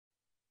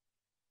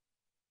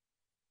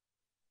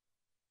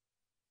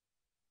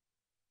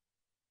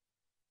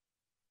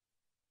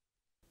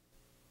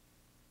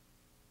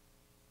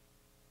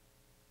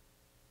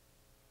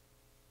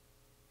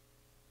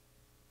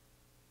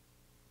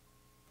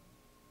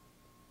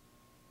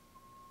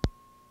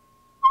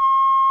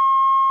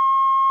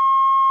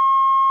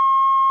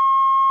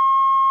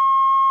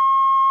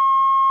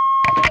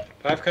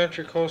5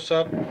 Country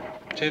close-up,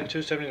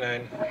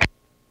 10279.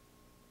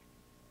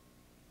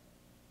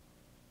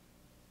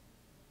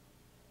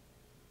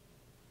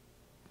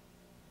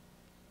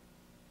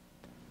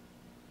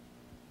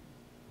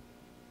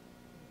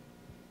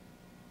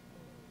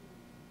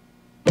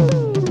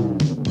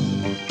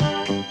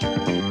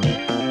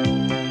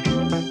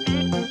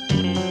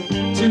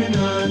 Tune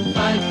on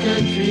 5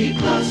 Country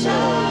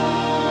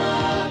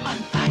close-up on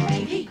 5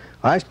 TV.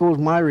 I suppose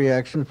my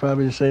reaction is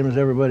probably the same as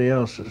everybody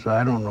else's.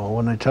 I don't know.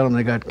 When they tell them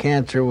they got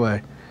cancer,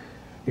 why,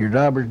 your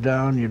dauber's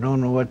down, you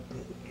don't know what,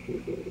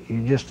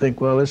 you just think,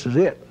 well, this is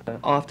it.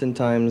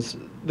 Oftentimes,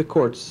 the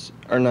courts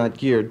are not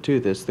geared to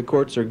this. The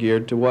courts are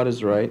geared to what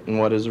is right and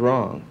what is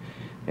wrong.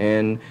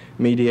 And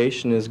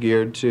mediation is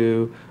geared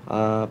to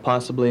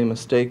possibly a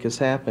mistake has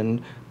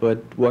happened,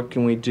 but what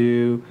can we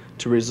do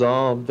to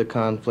resolve the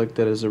conflict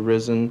that has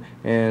arisen,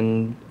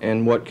 and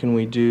what can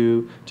we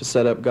do to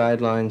set up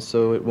guidelines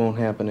so it won't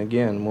happen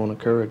again, won't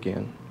occur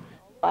again.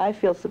 I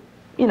feel,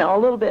 you know, a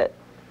little bit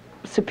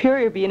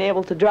superior being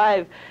able to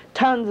drive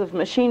tons of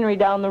machinery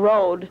down the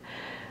road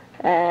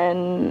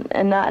and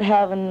not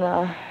having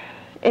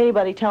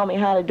anybody tell me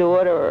how to do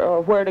it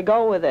or where to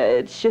go with it.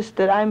 It's just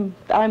that I'm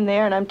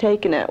there and I'm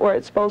taking it where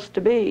it's supposed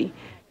to be.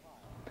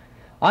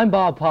 I'm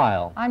Bob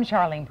Pyle. I'm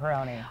Charlene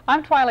Peroni.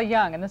 I'm Twyla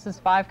Young, and this is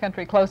 5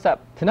 Country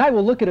Close-Up. Tonight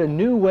we'll look at a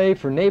new way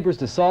for neighbors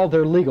to solve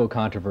their legal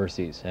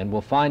controversies, and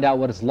we'll find out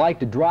what it's like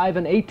to drive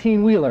an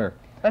 18-wheeler.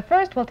 But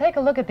first, we'll take a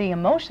look at the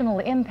emotional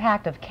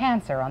impact of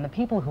cancer on the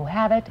people who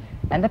have it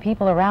and the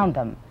people around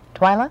them.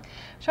 Twyla?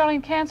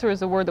 Charlene, cancer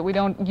is a word that we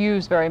don't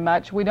use very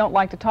much. We don't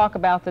like to talk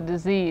about the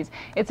disease.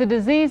 It's a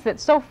disease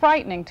that's so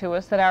frightening to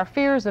us that our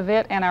fears of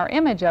it and our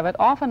image of it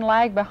often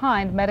lag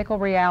behind medical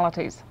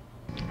realities.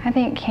 I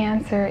think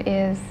cancer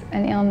is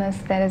an illness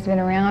that has been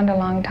around a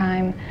long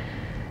time,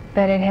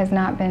 but it has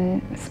not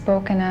been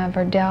spoken of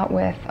or dealt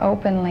with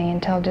openly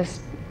until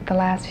just the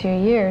last few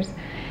years.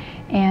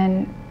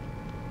 And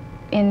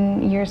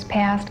in years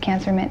past,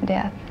 cancer meant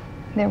death.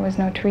 There was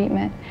no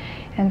treatment.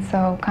 And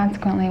so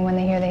consequently, when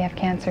they hear they have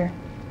cancer,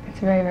 it's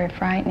very, very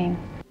frightening.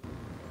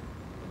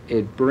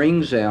 It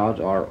brings out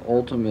our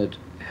ultimate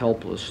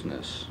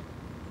helplessness.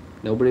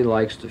 Nobody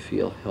likes to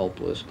feel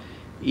helpless,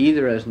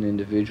 either as an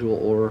individual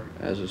or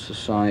as a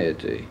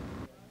society.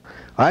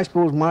 I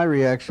suppose my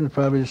reaction is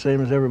probably the same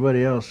as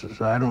everybody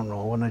else's. I don't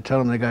know. When they tell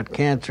them they got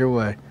cancer,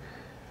 why,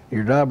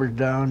 your dauber's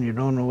down, you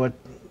don't know what,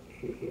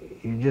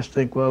 you just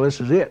think, well, this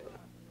is it.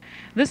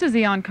 This is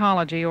the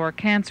oncology or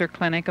cancer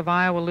clinic of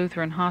Iowa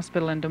Lutheran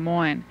Hospital in Des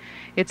Moines.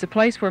 It's a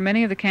place where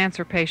many of the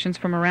cancer patients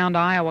from around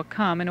Iowa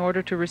come in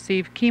order to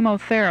receive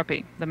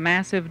chemotherapy, the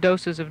massive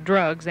doses of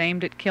drugs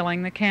aimed at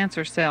killing the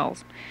cancer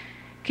cells.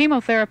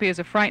 Chemotherapy is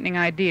a frightening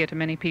idea to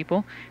many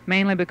people,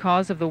 mainly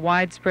because of the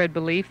widespread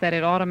belief that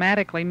it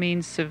automatically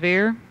means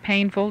severe,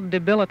 painful,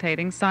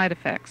 debilitating side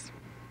effects.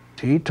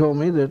 He told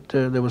me that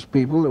there was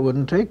people that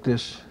wouldn't take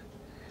this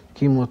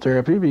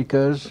chemotherapy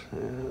because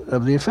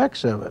of the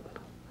effects of it.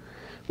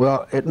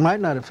 Well, it might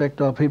not affect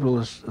all people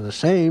the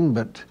same,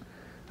 but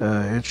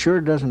it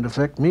sure doesn't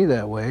affect me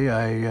that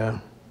way.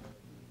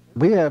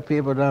 We have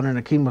people down in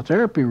the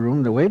chemotherapy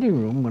room, the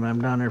waiting room, when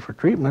I'm down there for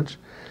treatments,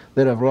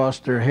 that have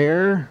lost their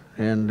hair,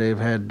 and they've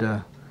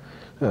had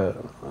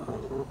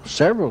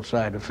several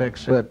side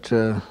effects. But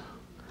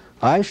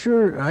I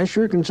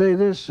sure can say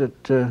this,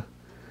 that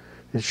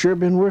it's sure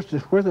been worth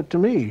it to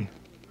me.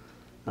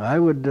 I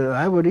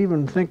would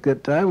even think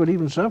that I would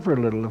even suffer a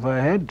little if I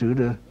had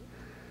to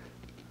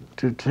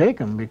take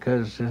them,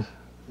 because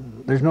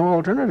there's no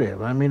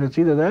alternative. I mean, it's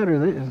either that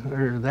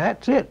or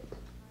that's it.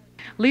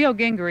 Leo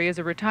Gingery is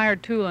a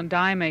retired tool and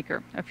die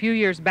maker. A few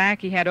years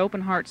back, he had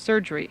open heart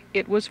surgery.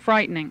 It was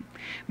frightening,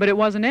 but it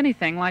wasn't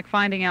anything like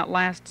finding out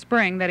last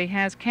spring that he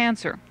has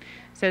cancer.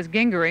 Says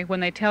Gingery,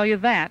 when they tell you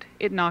that,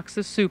 it knocks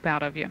the soup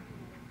out of you.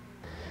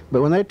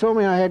 But when they told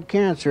me I had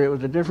cancer, it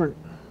was a different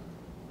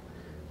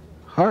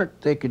heart.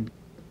 They could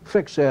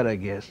fix that, I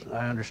guess.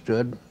 I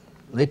understood.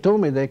 They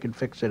told me they could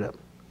fix it up.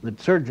 The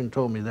surgeon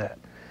told me that.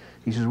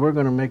 He says, we're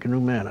going to make a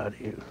new man out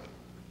of you.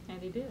 And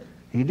he did.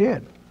 He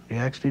did. He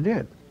actually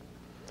did.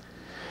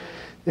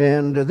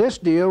 And this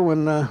deal,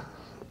 when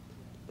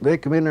they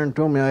come in there and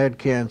told me I had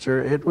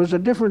cancer, it was a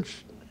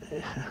difference.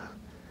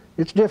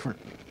 It's different.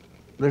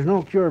 There's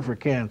no cure for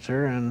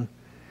cancer,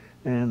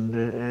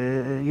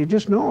 and you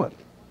just know it.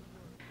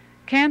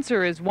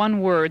 Cancer is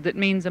one word that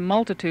means a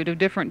multitude of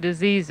different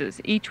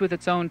diseases, each with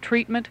its own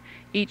treatment,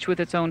 each with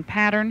its own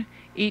pattern,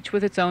 each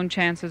with its own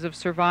chances of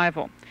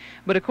survival.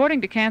 But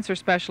according to cancer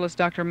specialist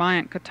Dr.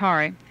 Mayank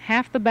Katari,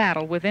 half the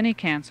battle with any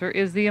cancer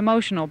is the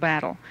emotional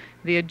battle,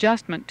 the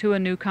adjustment to a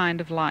new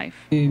kind of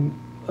life.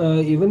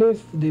 Even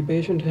if the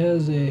patient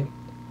has a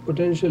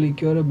potentially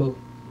curable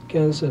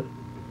cancer,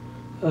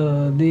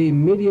 the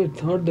immediate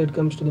thought that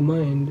comes to the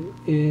mind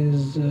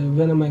is,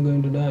 when am I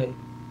going to die?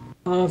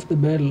 Half the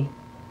battle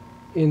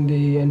in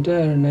the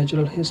entire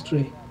natural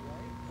history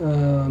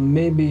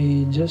may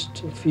be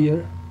just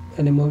fear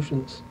and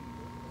emotions.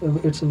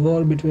 It's a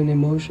war between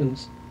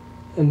emotions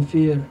and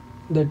fear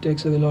that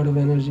takes away a lot of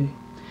energy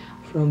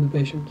from the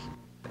patients.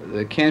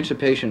 The cancer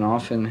patient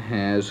often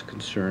has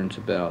concerns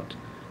about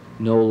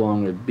no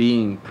longer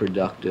being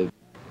productive.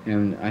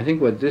 And I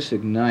think what this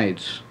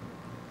ignites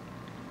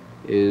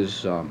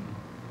is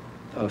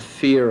a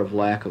fear of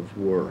lack of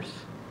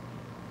worth.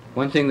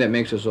 One thing that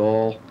makes us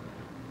all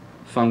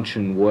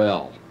function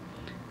well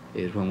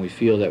is when we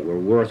feel that we're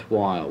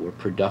worthwhile, we're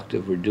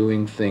productive, we're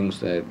doing things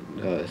that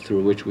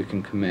through which we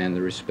can command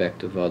the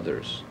respect of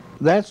others.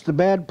 That's the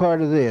bad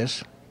part of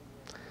this.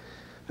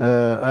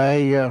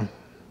 I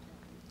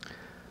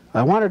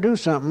want to do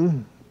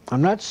something.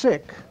 I'm not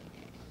sick,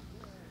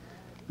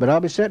 but I'll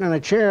be sitting in a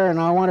chair and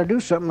I want to do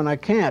something and I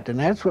can't, and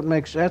that's what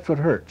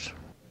hurts.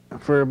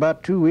 For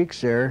about 2 weeks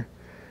there,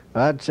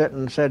 I'd sit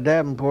in said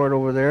Davenport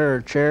over there,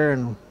 or chair,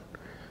 and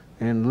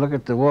look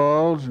at the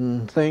walls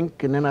and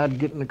think, and then I'd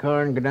get in the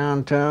car and go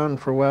downtown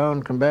for a while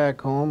and come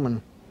back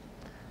home,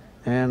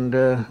 and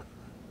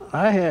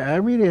I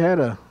really had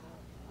a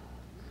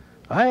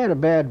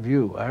bad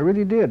view. I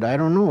really did. I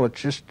don't know. It's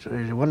just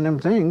one of them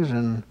things.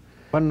 And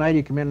one night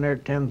he came in there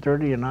at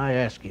 10:30, and I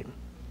asked him,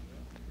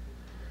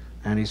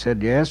 and he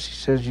said, "Yes." He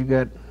says, "You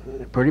got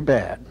pretty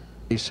bad."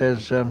 He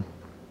says,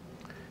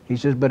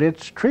 "But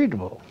it's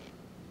treatable."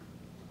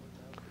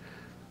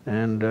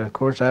 And of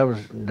course I was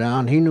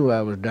down. He knew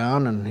I was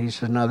down, and he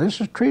says, "Now this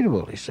is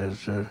treatable." He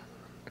says,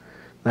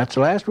 that's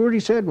the last word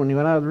he said when he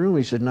went out of the room.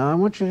 He said, "Now I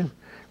want you to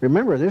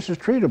remember, this is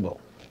treatable."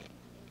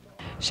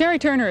 Sherry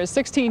Turner is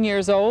 16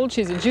 years old.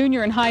 She's a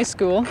junior in high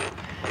school.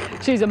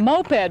 She's a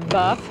moped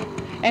buff,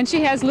 and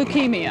she has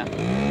leukemia.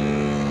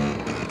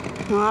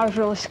 Well, I was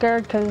really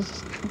scared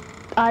because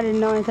I didn't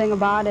know anything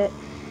about it,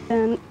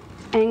 and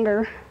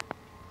anger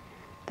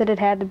that it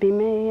had to be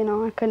me. You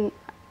know, I couldn't,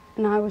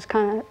 and I was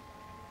kind of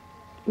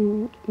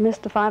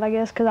mystified, I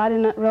guess, because I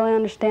didn't really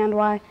understand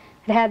why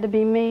it had to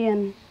be me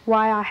and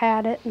why I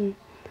had it and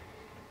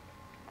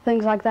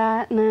things like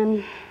that. And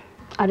then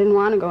I didn't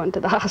want to go into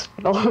the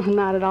hospital,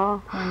 not at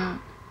all. Why not?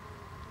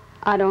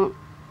 I don't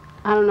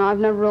know. I've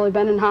never really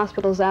been in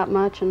hospitals that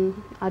much, and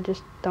I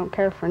just don't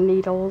care for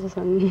needles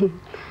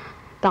and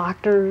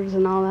doctors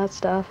and all that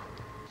stuff.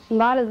 A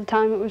lot of the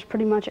time it was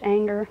pretty much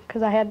anger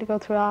because I had to go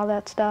through all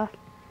that stuff.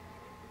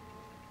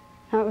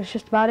 That was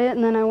just about it,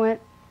 and then I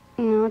went,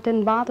 you know, it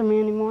didn't bother me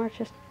anymore. It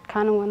just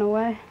kind of went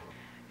away.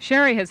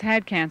 Sherry has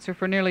had cancer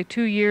for nearly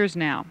 2 years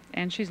now,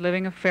 and she's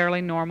living a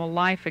fairly normal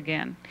life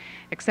again.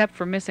 Except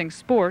for missing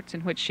sports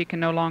in which she can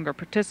no longer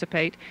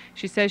participate,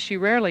 she says she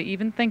rarely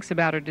even thinks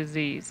about her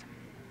disease.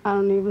 I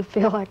don't even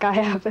feel like I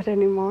have it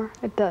anymore.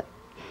 It does.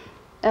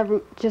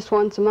 Just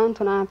once a month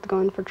when I have to go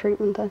in for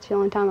treatment, that's the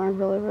only time I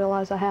really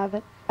realize I have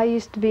it. I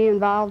used to be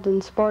involved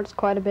in sports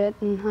quite a bit,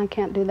 and I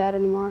can't do that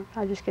anymore.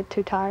 I just get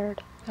too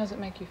tired. How does it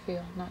make you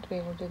feel not to be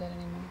able to do that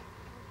anymore?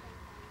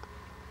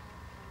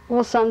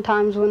 Well,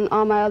 sometimes when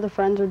all my other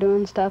friends are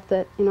doing stuff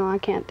that, you know, I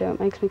can't do, it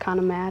makes me kind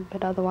of mad,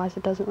 but otherwise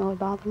it doesn't really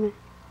bother me.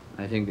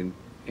 I think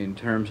in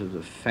terms of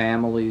the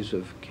families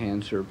of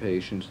cancer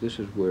patients, this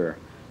is where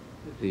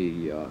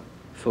the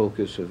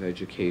focus of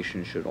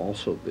education should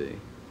also be.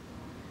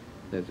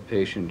 That the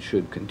patient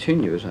should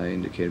continue, as I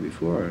indicated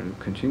before,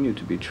 continue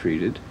to be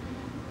treated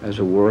as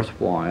a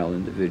worthwhile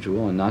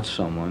individual and not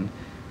someone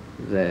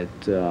that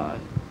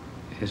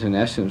is in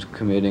essence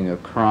committing a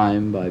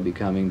crime by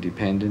becoming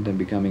dependent and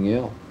becoming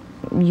ill.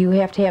 You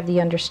have to have the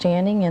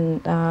understanding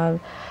and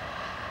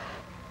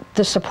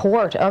the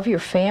support of your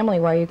family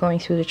while you're going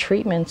through the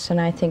treatments, and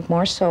I think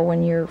more so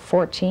when you're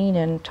 14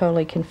 and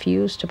totally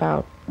confused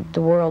about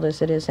the world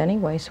as it is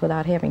anyways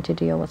without having to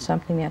deal with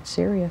something that's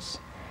serious.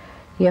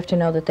 You have to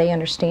know that they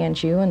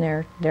understand you and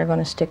they're going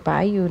to stick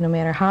by you no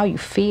matter how you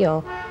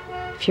feel.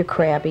 If you're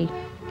crabby,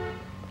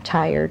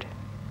 tired,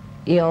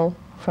 ill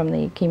from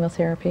the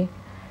chemotherapy,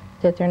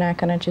 that they're not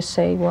going to just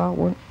say, well,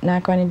 we're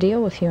not going to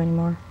deal with you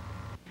anymore.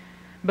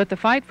 But the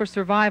fight for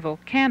survival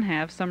can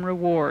have some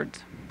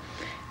rewards.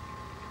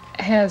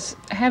 Has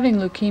having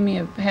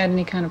leukemia had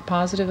any kind of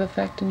positive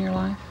effect in your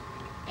life?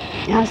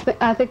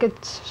 I think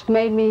it's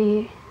made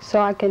me so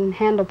I can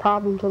handle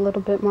problems a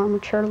little bit more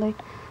maturely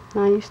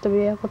than I used to be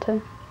able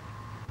to.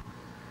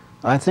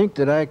 I think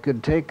that I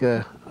could take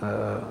a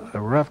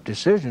rough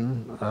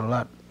decision a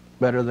lot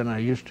better than I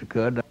used to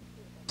could. If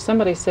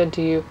somebody said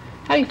to you,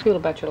 how do you feel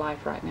about your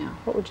life right now?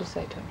 What would you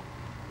say to them?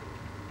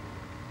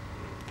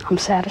 I'm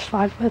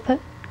satisfied with it.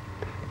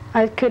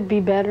 I could be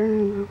better,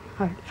 you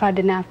know, if I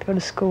didn't have to go to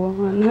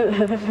school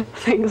and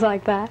things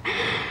like that.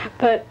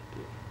 But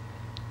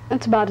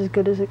it's about as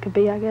good as it could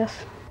be, I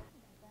guess.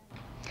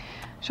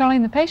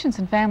 Charlene, the patients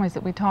and families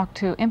that we talked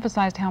to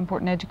emphasized how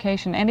important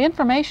education and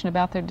information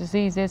about their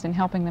disease is in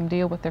helping them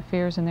deal with their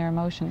fears and their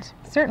emotions.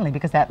 Certainly,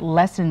 because that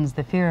lessens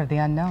the fear of the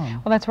unknown.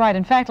 Well, that's right.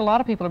 In fact, a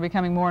lot of people are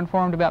becoming more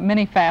informed about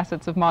many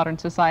facets of modern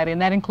society,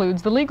 and that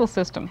includes the legal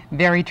system.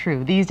 Very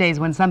true. These days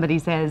when somebody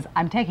says,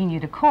 I'm taking you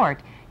to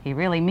court, he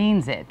really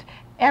means it.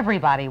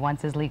 Everybody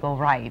wants his legal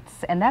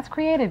rights, and that's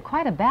created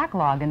quite a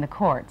backlog in the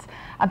courts.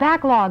 A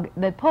backlog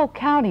that Polk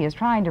County is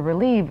trying to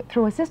relieve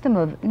through a system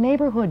of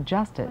neighborhood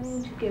justice. Why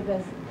don't you give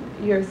us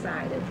your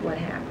side of what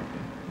happened?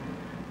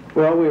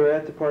 Well, we were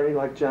at the party,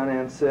 like John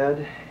Ann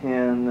said,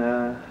 and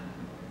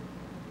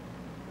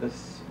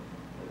this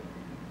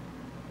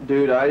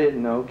dude I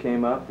didn't know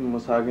came up and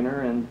was hugging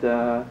her,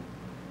 and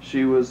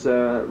she was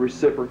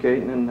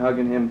reciprocating and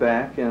hugging him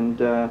back,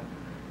 and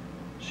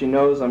she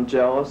knows I'm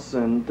jealous,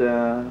 and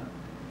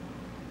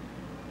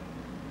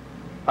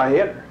I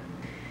hit her.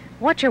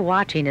 What you're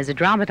watching is a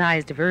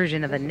dramatized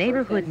version of a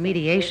neighborhood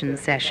mediation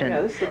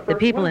session. The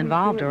people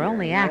involved are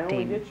only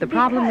acting. The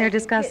problem they're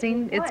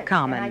discussing, it's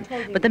common.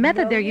 But the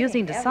method they're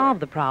using to solve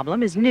the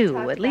problem is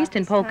new, at least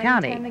in Polk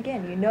County.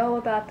 Again, you know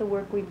about the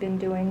work we've been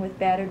doing with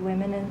battered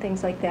women and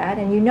things like that,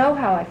 and you know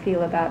how I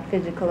feel about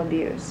physical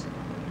abuse.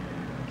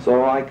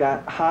 So I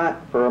got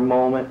hot for a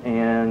moment,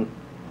 and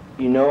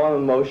you know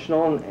I'm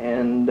emotional,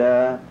 and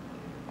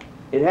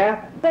it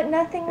happened. But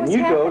nothing was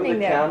happening there. And you go to the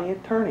there. county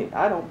attorney.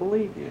 I don't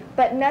believe you.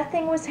 But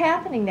nothing was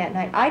happening that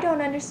night. I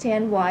don't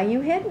understand why you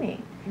hit me.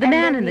 The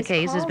man in the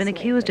case has been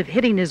accused of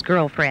hitting his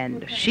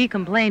girlfriend. She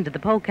complained to the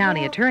Polk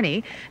County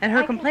attorney, and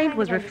her complaint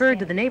was referred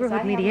to the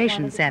Neighborhood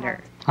Mediation Center.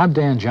 I'm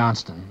Dan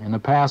Johnston. In the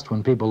past,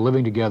 when people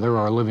living together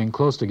or living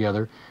close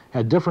together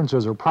had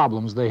differences or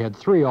problems, they had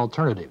three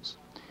alternatives.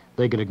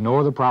 They could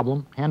ignore the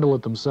problem, handle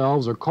it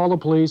themselves, or call the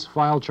police,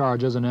 file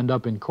charges, and end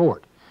up in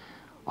court.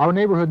 Our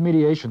Neighborhood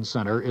Mediation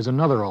Center is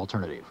another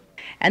alternative.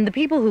 And the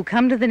people who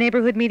come to the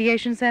Neighborhood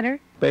Mediation Center?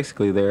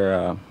 Basically,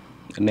 they're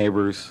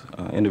neighbors,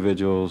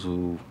 individuals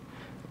who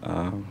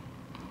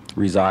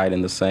reside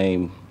in the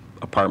same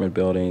apartment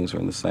buildings or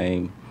in the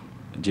same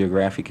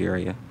geographic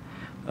area.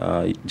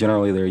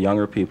 Generally, they're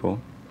younger people.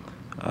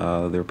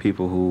 They're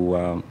people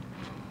who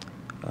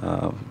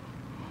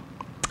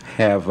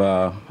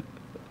have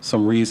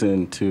some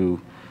reason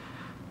to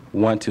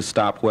want to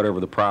stop whatever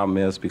the problem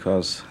is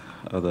because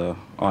of the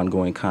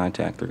ongoing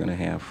contact they're going to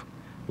have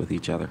with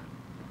each other.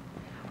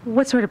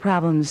 What sort of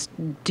problems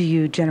do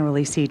you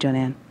generally see,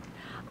 Joanne?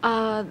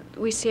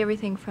 We see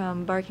everything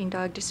from barking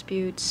dog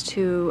disputes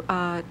to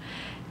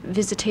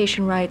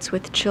visitation rights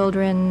with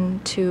children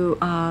to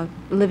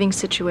living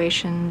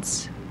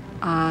situations,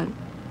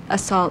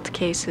 assault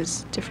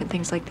cases, different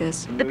things like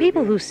this. The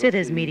people who sit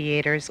as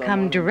mediators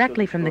come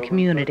directly from the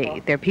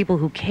community. They're people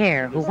who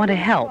care, who want to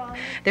help.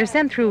 They're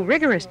sent through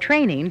rigorous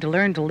training to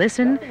learn to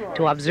listen,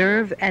 to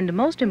observe, and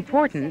most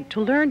important,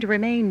 to learn to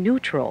remain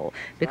neutral,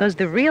 because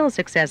the real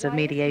success of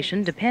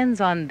mediation depends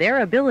on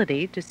their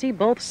ability to see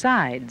both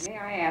sides. May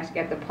I ask,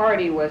 at the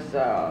party was,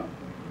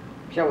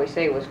 shall we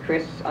say, was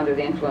Chris under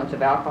the influence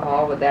of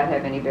alcohol? Would that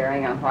have any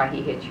bearing on why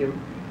he hit you?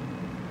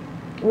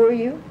 Were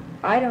you?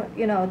 I don't,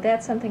 you know,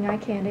 that's something I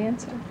can't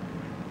answer.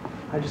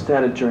 I just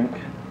had a drink.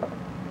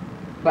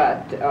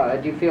 But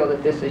do you feel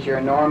that this is your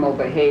normal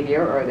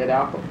behavior, or that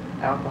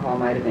alcohol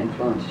might have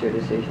influenced your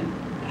decision?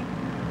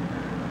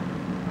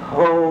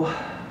 Oh,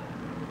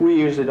 we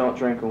usually don't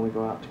drink when we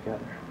go out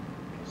together,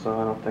 so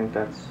I don't think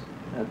that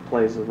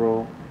plays a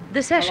role.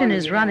 The session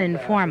is run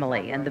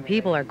informally, and the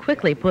people are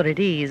quickly put at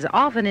ease,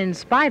 often in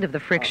spite of the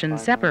friction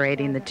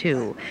separating the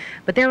two.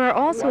 But there are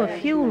also a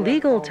few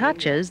legal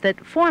touches that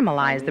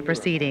formalize the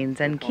proceedings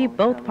and keep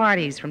both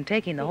parties from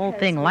taking the whole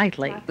thing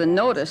lightly. The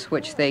notice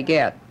which they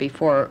get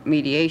before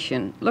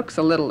mediation looks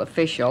a little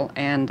official,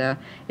 and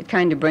it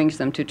kind of brings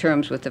them to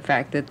terms with the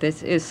fact that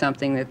this is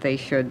something that they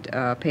should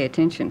pay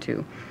attention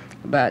to.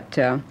 But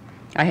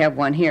I have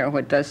one here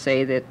which does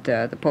say that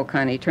the Polk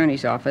County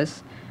Attorney's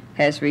Office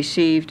has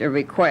received a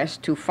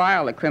request to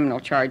file a criminal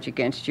charge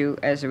against you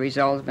as a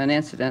result of an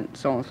incident,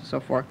 so on and so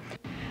forth.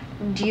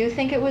 Do you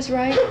think it was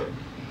right?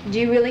 Do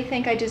you really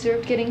think I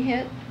deserved getting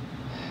hit?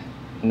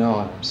 No,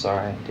 I'm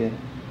sorry I did.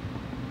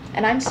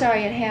 And I'm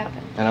sorry it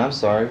happened. And I'm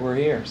sorry we're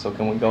here, so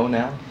can we go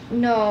now?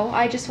 No,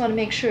 I just want to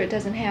make sure it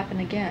doesn't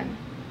happen again.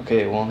 Okay,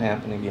 it won't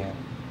happen again.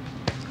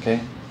 Okay?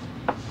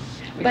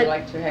 Would you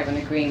like to have an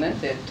agreement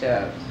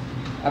that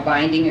a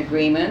binding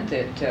agreement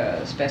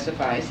that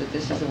specifies that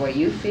this is the way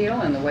you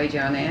feel and the way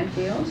John Ann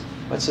feels?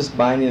 What's this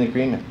binding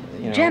agreement?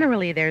 You know?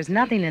 Generally, there's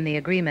nothing in the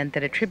agreement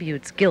that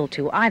attributes guilt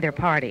to either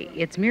party.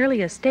 It's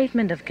merely a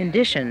statement of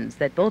conditions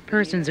that both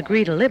persons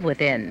agree to live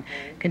within,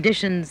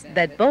 conditions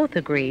that both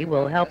agree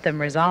will help them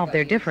resolve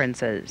their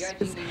differences.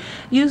 It's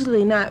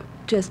usually not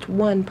just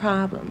one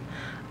problem.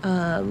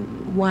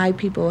 Why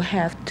people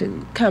have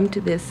to come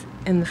to this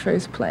in the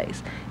first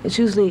place. It's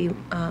usually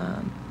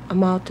a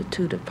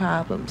multitude of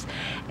problems,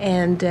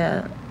 and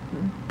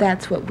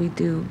that's what we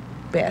do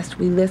best.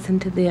 We listen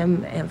to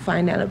them and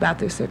find out about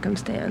their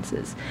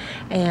circumstances,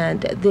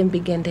 and then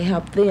begin to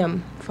help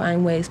them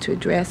find ways to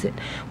address it,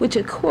 which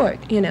a court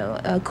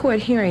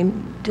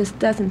hearing just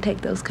doesn't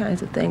take those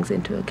kinds of things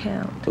into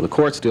account. So the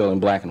court's still in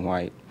black and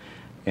white,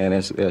 and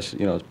as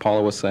you know, as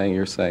Paula was saying,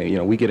 you're saying, you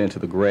know, we get into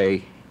the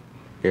gray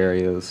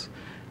areas,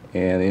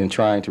 and in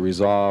trying to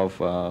resolve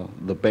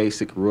the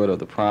basic root of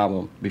the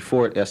problem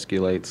before it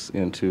escalates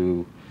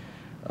into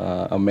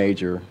a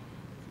major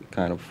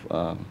kind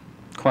of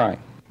crime.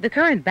 The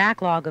current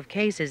backlog of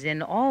cases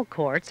in all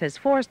courts has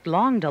forced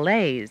long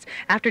delays.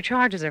 After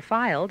charges are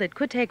filed, it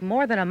could take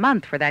more than a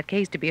month for that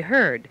case to be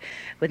heard.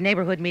 With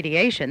neighborhood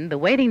mediation, the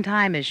waiting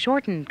time is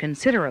shortened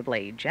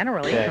considerably,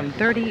 generally from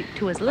 30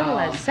 to as little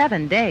as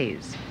 7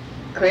 days.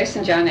 Chris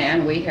and John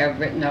Ann, we have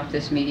written up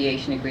this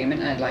mediation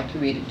agreement, and I'd like to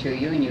read it to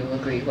you, and you'll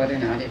agree whether or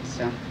not it's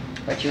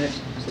what you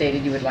have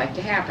stated you would like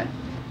to happen.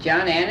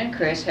 John Ann and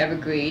Chris have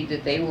agreed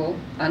that they will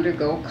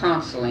undergo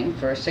counseling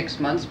for a 6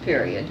 months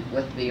period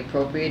with the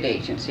appropriate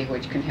agency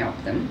which can help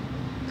them,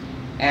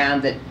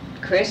 and that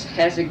Chris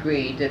has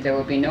agreed that there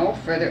will be no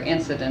further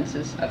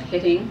incidences of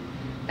hitting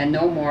and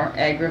no more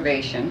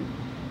aggravation,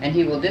 and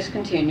he will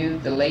discontinue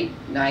the late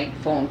night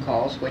phone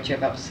calls which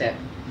have upset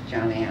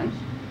John Ann.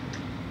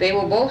 They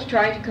will both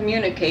try to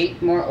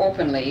communicate more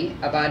openly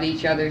about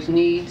each other's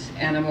needs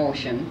and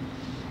emotion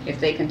if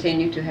they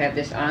continue to have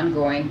this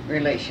ongoing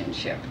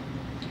relationship.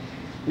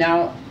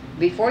 Now,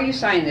 before you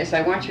sign this,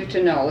 I want you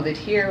to know that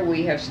here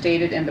we have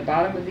stated in the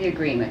bottom of the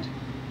agreement,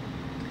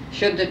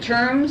 should the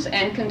terms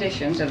and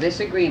conditions of this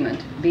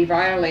agreement be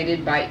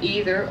violated by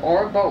either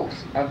or both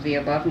of the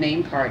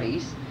above-named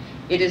parties,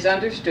 it is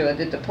understood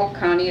that the Polk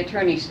County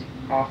Attorney's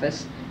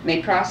Office may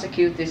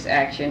prosecute this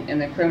action in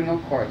the criminal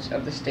courts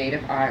of the state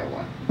of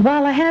Iowa.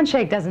 While a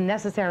handshake doesn't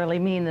necessarily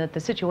mean that the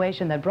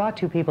situation that brought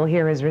two people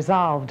here is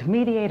resolved,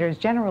 mediators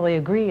generally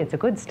agree it's a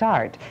good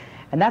start.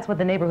 And that's what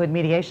the Neighborhood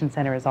Mediation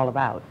Center is all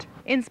about.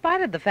 In spite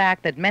of the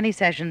fact that many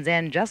sessions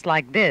end just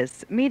like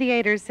this,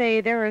 mediators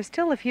say there are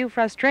still a few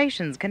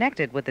frustrations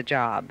connected with the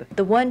job.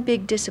 The one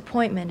big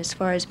disappointment as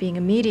far as being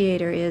a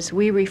mediator is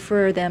we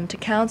refer them to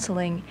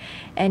counseling,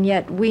 and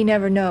yet we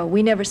never know,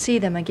 we never see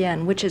them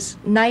again, which is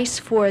nice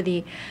for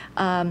the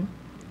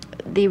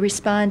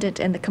respondent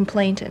and the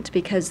complainant,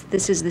 because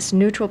this is this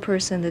neutral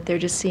person that they're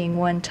just seeing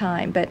one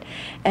time. But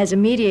as a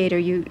mediator,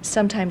 you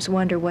sometimes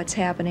wonder what's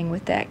happening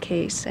with that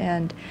case,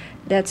 and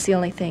that's the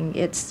only thing.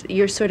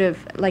 You're sort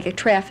of like a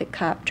traffic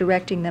cop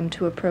directing them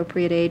to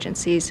appropriate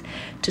agencies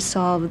to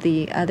solve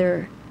the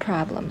other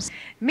problems.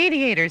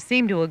 Mediators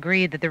seem to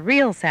agree that the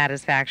real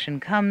satisfaction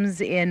comes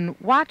in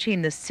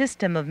watching the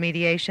system of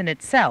mediation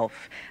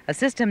itself, a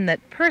system that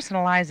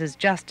personalizes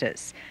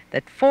justice,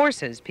 that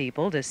forces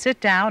people to sit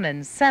down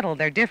and settle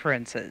their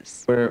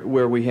differences.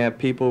 Where we have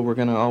people, we're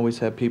going to always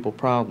have people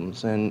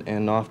problems,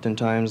 and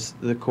oftentimes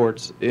the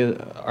courts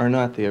are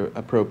not the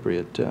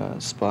appropriate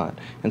spot.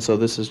 And so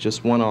this is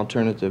just one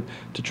alternative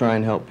to try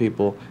and help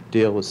people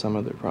deal with some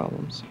of their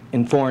problems.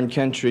 In foreign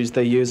countries,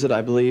 they use it,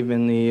 I believe,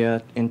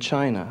 in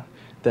China,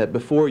 that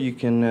before you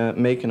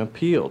can make an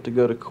appeal to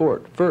go to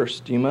court,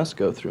 first you must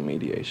go through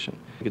mediation.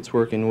 It's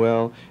working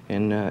well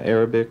in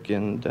Arabic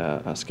and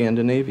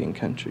Scandinavian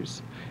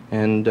countries.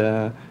 And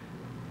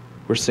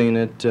we're seeing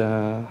it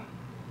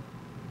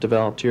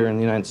developed here in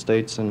the United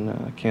States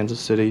in Kansas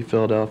City,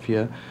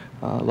 Philadelphia,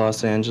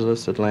 Los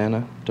Angeles,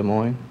 Atlanta, Des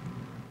Moines.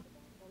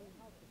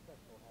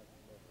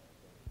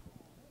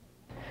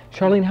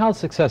 Charlene, how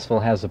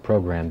successful has the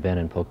program been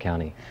in Polk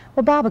County?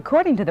 Well, Bob,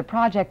 according to the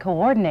project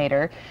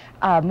coordinator,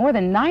 more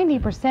than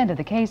 90% of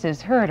the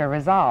cases heard are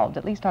resolved,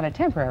 at least on a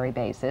temporary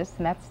basis,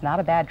 and that's not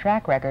a bad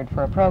track record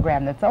for a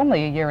program that's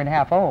only a year and a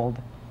half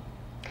old.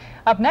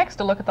 Up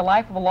next, a look at the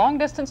life of a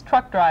long-distance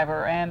truck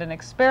driver and an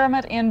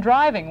experiment in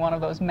driving one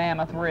of those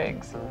mammoth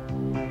rigs.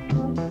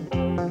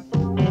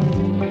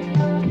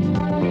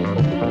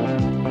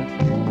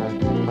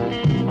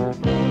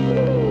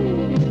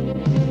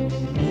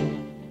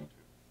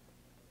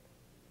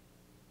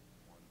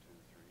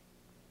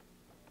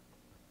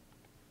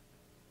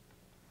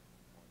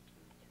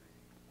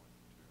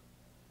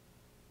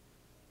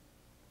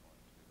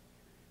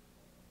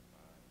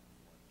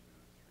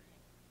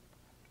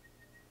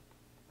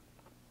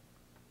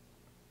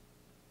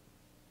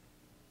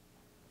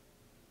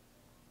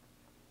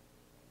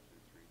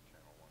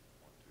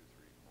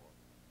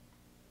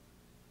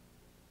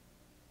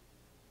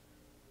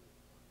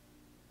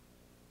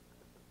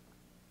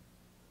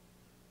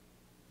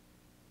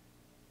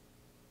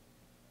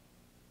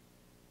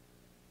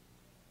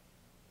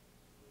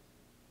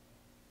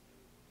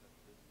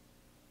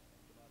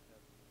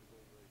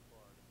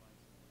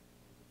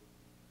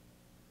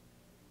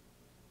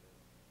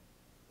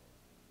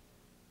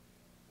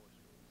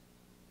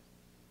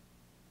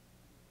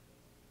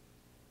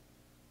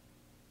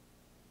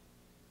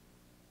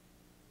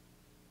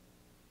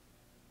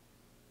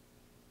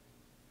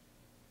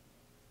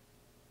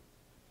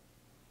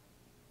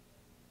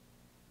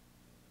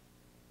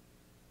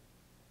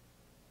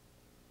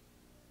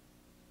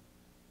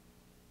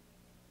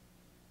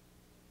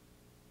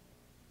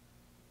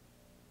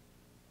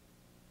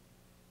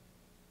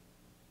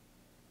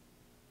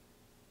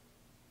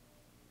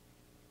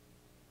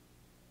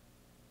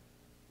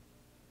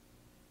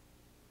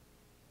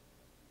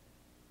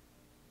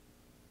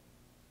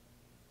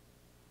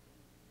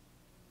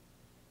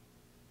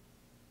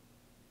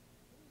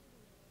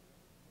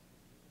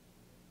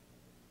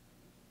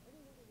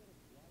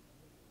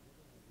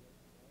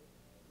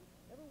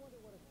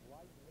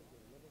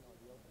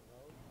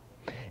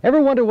 Ever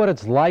wonder what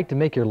it's like to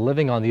make your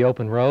living on the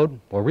open road?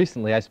 Well,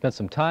 recently I spent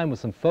some time with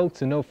some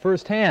folks who know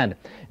firsthand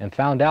and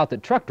found out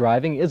that truck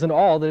driving isn't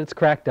all that it's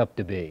cracked up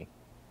to be.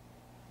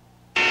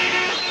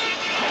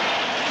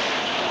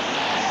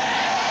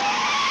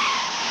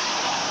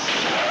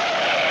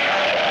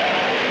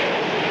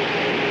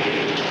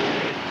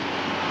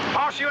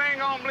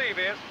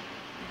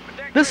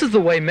 This is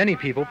the way many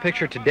people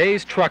picture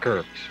today's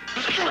trucker.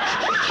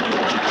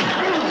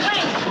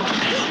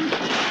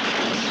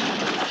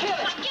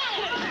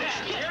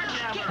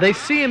 They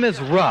see him as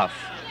rough,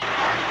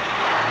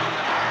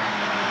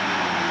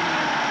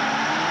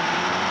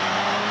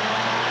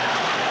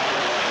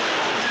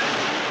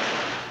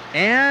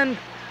 and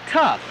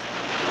tough.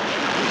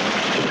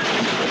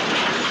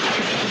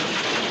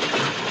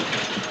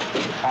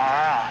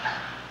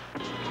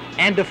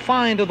 And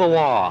defiant of the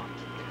law.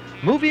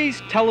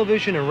 Movies,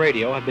 television, and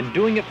radio have been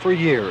doing it for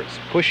years,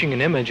 pushing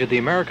an image of the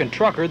American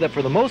trucker that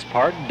for the most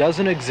part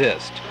doesn't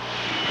exist.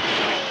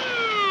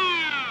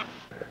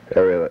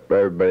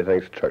 Everybody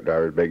thinks a truck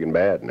driver is big and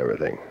bad and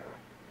everything,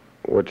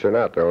 which they're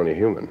not. They're only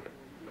human.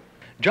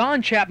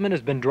 John Chapman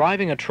has been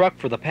driving a truck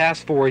for the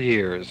past 4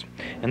 years.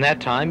 In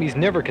that time, he's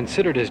never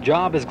considered his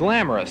job as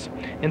glamorous.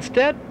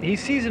 Instead, he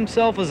sees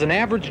himself as an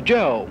average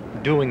Joe,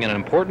 doing an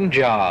important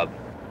job.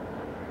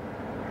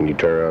 When you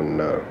turn around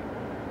and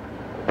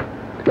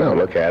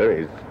look at him,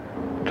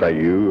 he's like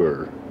you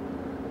or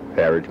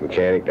average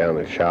mechanic down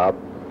the shop,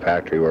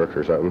 factory work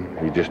or something.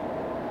 He's just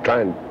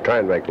trying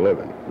to make a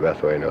living the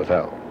best way he knows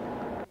how.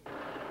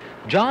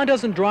 John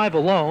doesn't drive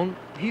alone.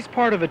 He's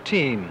part of a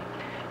team.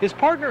 His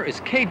partner is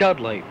Kay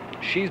Dudley.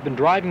 She's been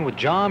driving with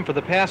John for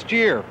the past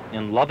year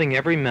and loving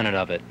every minute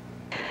of it.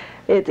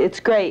 It's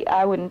great.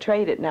 I wouldn't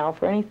trade it now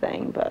for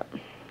anything, but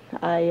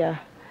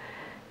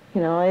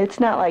you know, it's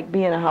not like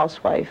being a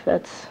housewife.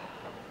 That's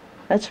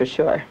for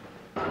sure.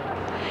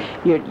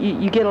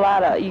 You get a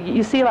lot of,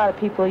 you see a lot of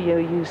people,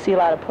 you see a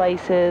lot of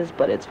places,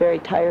 but it's very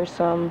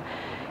tiresome.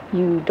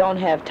 You don't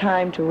have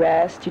time to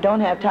rest. You don't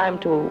have time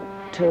to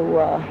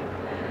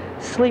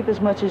sleep as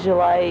much as you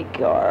like,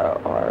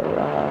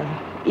 or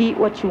eat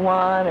what you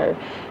want, or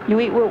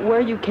you eat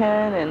where you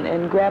can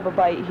and grab a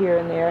bite here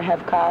and there,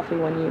 have coffee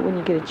when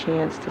you get a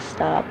chance to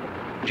stop.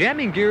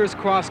 Jamming gears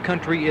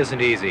cross-country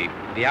isn't easy.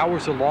 The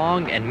hours are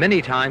long and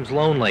many times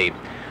lonely.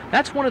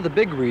 That's one of the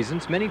big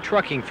reasons many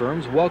trucking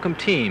firms welcome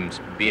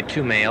teams, be it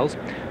two males,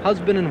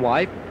 husband and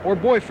wife, or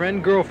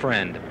boyfriend,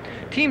 girlfriend.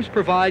 Teams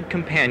provide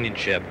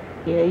companionship.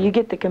 Yeah, you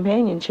get the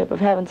companionship of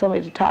having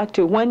somebody to talk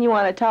to when you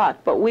want to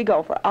talk, but we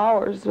go for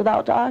hours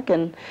without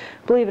talking.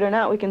 Believe it or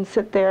not, we can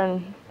sit there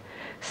and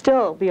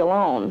still be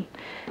alone.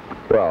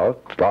 Well,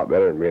 it's a lot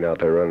better than being out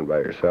there running by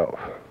yourself.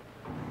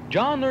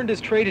 John learned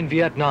his trade in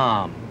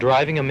Vietnam,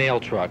 driving a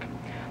mail truck.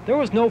 There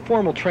was no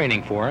formal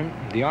training for him.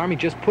 The Army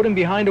just put him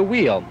behind a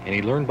wheel, and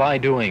he learned by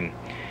doing.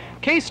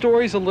 Kay's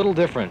story's a little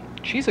different.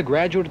 She's a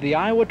graduate of the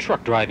Iowa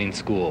Truck Driving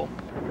School.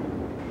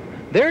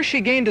 There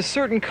she gained a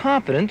certain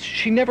confidence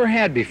she never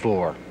had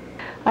before.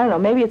 I don't know,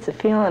 maybe it's a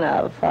feeling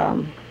of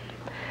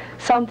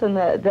something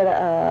that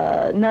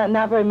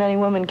not very many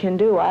women can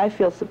do. I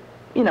feel,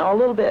 you know, a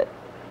little bit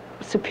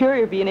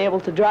superior being able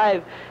to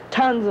drive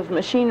tons of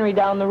machinery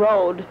down the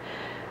road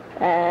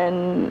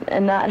and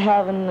not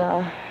having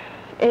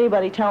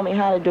anybody tell me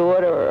how to do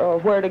it or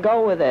where to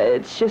go with it.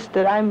 It's just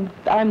that I'm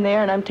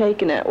there and I'm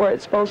taking it where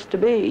it's supposed to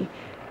be.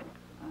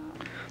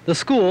 The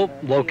school,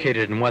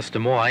 located in West Des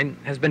Moines,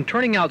 has been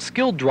turning out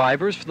skilled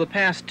drivers for the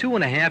past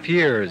 2.5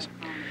 years.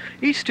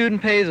 Each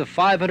student pays a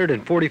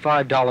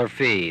 $545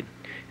 fee.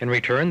 In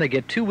return, they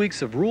get 2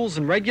 weeks of rules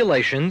and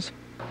regulations.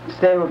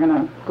 Today we're going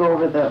to go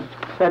over the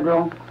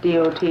federal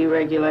DOT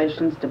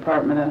regulations,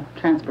 Department of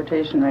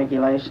Transportation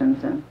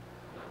regulations, and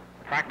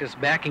practice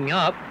backing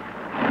up.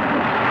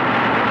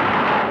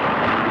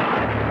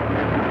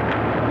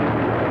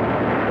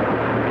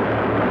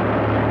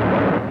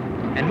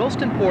 And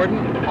most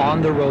important,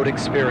 on-the-road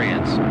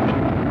experience.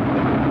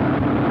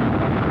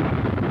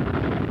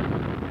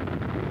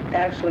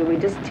 Actually, we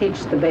just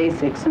teach the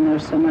basics, and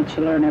there's so much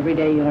you learn every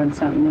day. You learn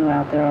something new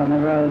out there on the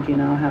road, you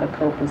know, how to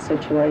cope with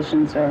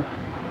situations or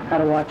how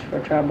to watch for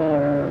trouble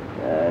or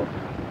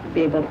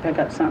be able to pick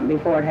up something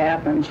before it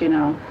happens, you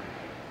know.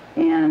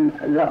 And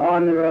the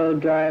on-the-road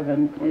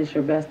driving is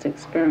your best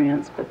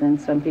experience, but then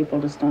some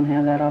people just don't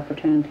have that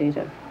opportunity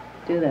to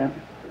do that.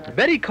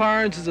 Betty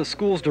Carnes is the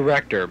school's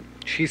director.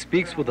 She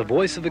speaks with a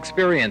voice of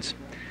experience.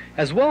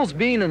 As well as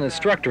being an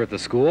instructor at the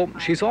school,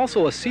 she's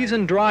also a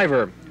seasoned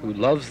driver who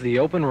loves the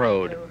open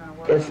road.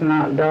 It's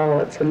not dull,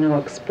 it's a new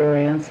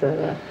experience,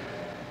 a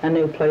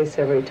new place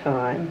every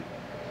time.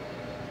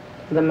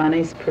 The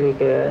money's pretty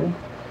good.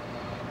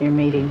 You're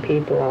meeting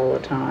people all the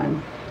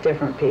time,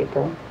 different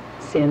people,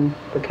 seeing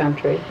the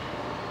country.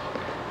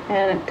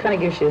 And it kind of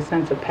gives you a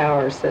sense of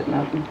power sitting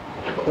up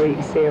where you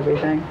can see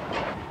everything.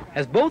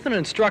 As both an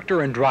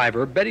instructor and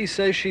driver, Betty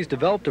says she's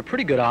developed a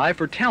pretty good eye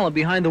for talent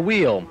behind the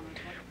wheel.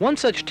 One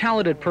such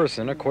talented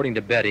person, according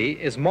to Betty,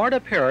 is Marta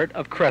Parrott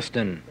of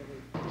Creston.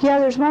 Yeah,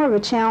 there's more of a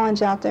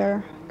challenge out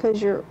there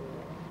because you're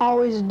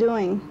always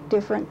doing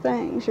different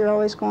things. You're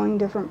always going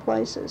different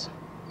places.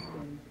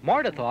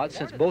 Marta thought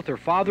since both her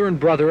father and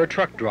brother are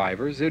truck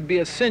drivers, it would be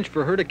a cinch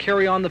for her to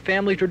carry on the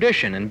family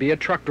tradition and be a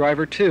truck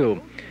driver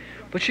too.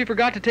 But she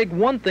forgot to take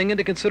one thing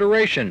into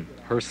consideration,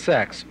 her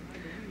sex.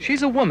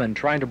 She's a woman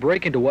trying to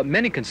break into what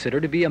many consider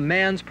to be a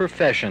man's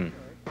profession.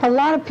 A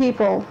lot of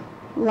people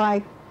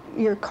like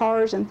your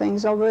cars and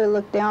things, they'll really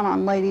look down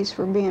on ladies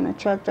for being a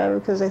truck driver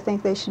because they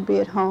think they should be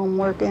at home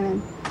working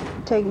and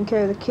taking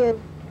care of the kids.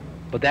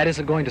 But that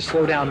isn't going to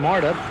slow down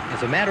Marta.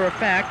 As a matter of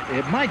fact,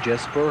 it might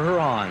just spur her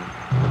on.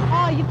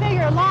 Oh, you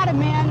figure a lot of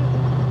men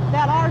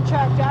that are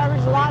truck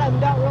drivers, a lot of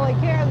them don't really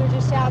care. They're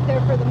just out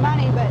there for the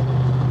money. But,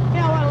 you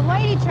know, when a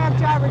lady truck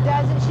driver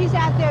does it, she's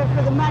out there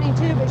for the money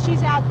too, but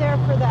she's out there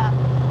for the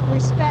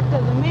respect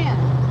of the men.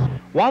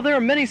 While there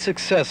are many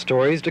success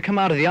stories to come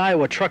out of the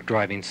Iowa truck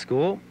driving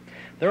school,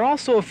 there are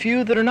also a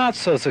few that are not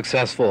so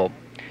successful.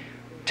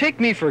 Take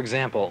me, for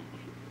example.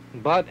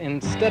 But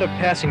instead of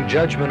passing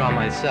judgment on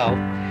myself,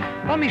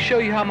 let me show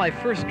you how my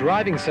first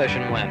driving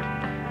session went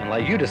and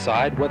let you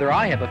decide whether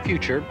I have a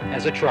future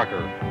as a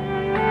trucker.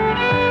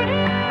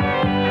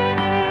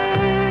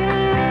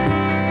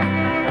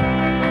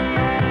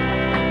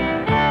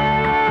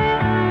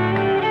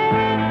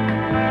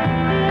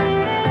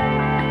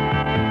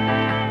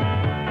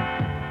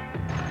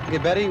 Okay,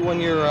 Betty, when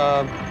you're,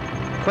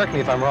 correct me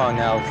if I'm wrong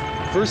now,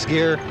 first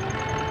gear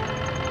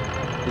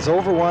is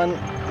over one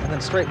and then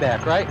straight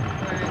back, right?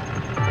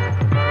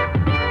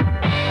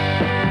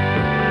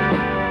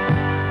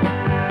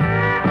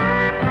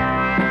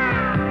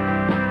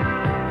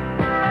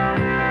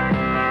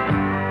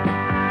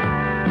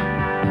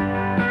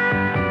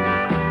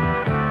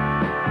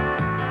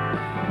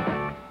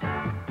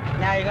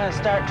 Now you're going to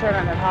start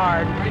turning it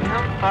hard.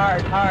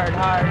 Hard, hard,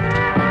 hard.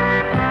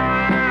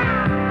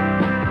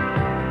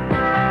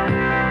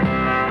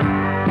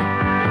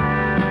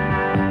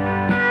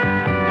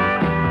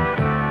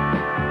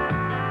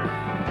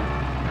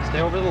 Stay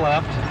over to the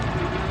left.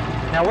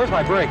 Now, where's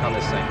my brake on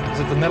this thing? Is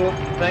it the middle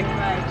thing?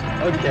 Right.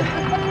 Okay.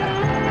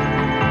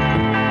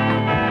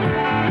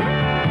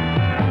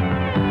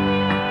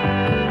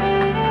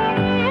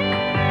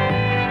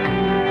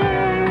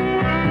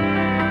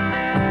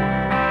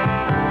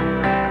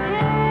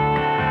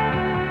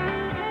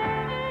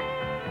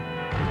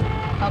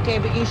 Okay,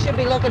 but you should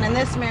be looking in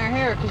this mirror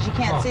here because you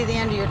can't see the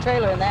end of your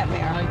trailer in that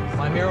mirror.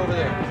 My mirror over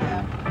there.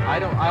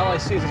 Yeah. All I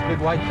see is this big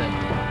white thing.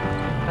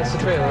 That's the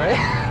trailer, right?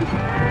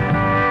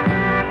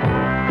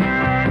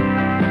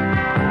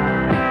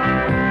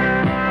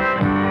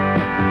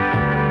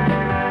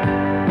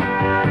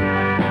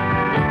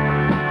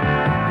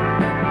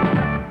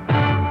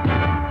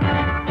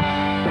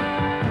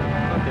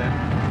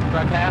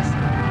 I pass?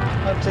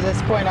 Up to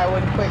this point, I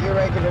wouldn't quit your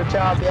regular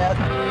job yet.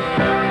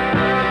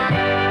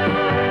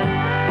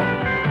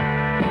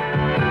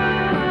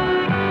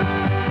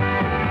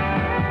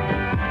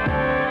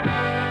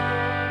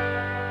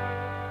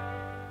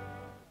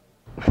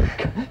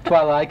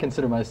 Twyla, I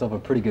consider myself a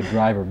pretty good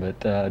driver, but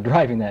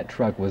driving that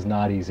truck was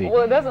not easy.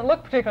 Well, it doesn't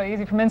look particularly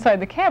easy from inside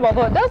the cab,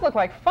 although it does look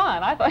like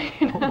fun. I thought,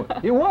 you know.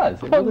 It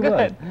was. It really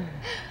good. was.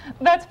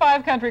 That's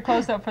 5 Country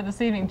Close-Up for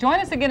this evening. Join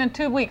us again in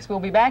 2 weeks.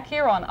 We'll be back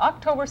here on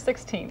October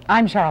 16th.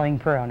 I'm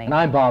Charlene Peroni. And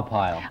I'm Bob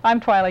Pyle.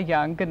 I'm Twyla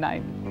Young. Good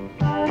night.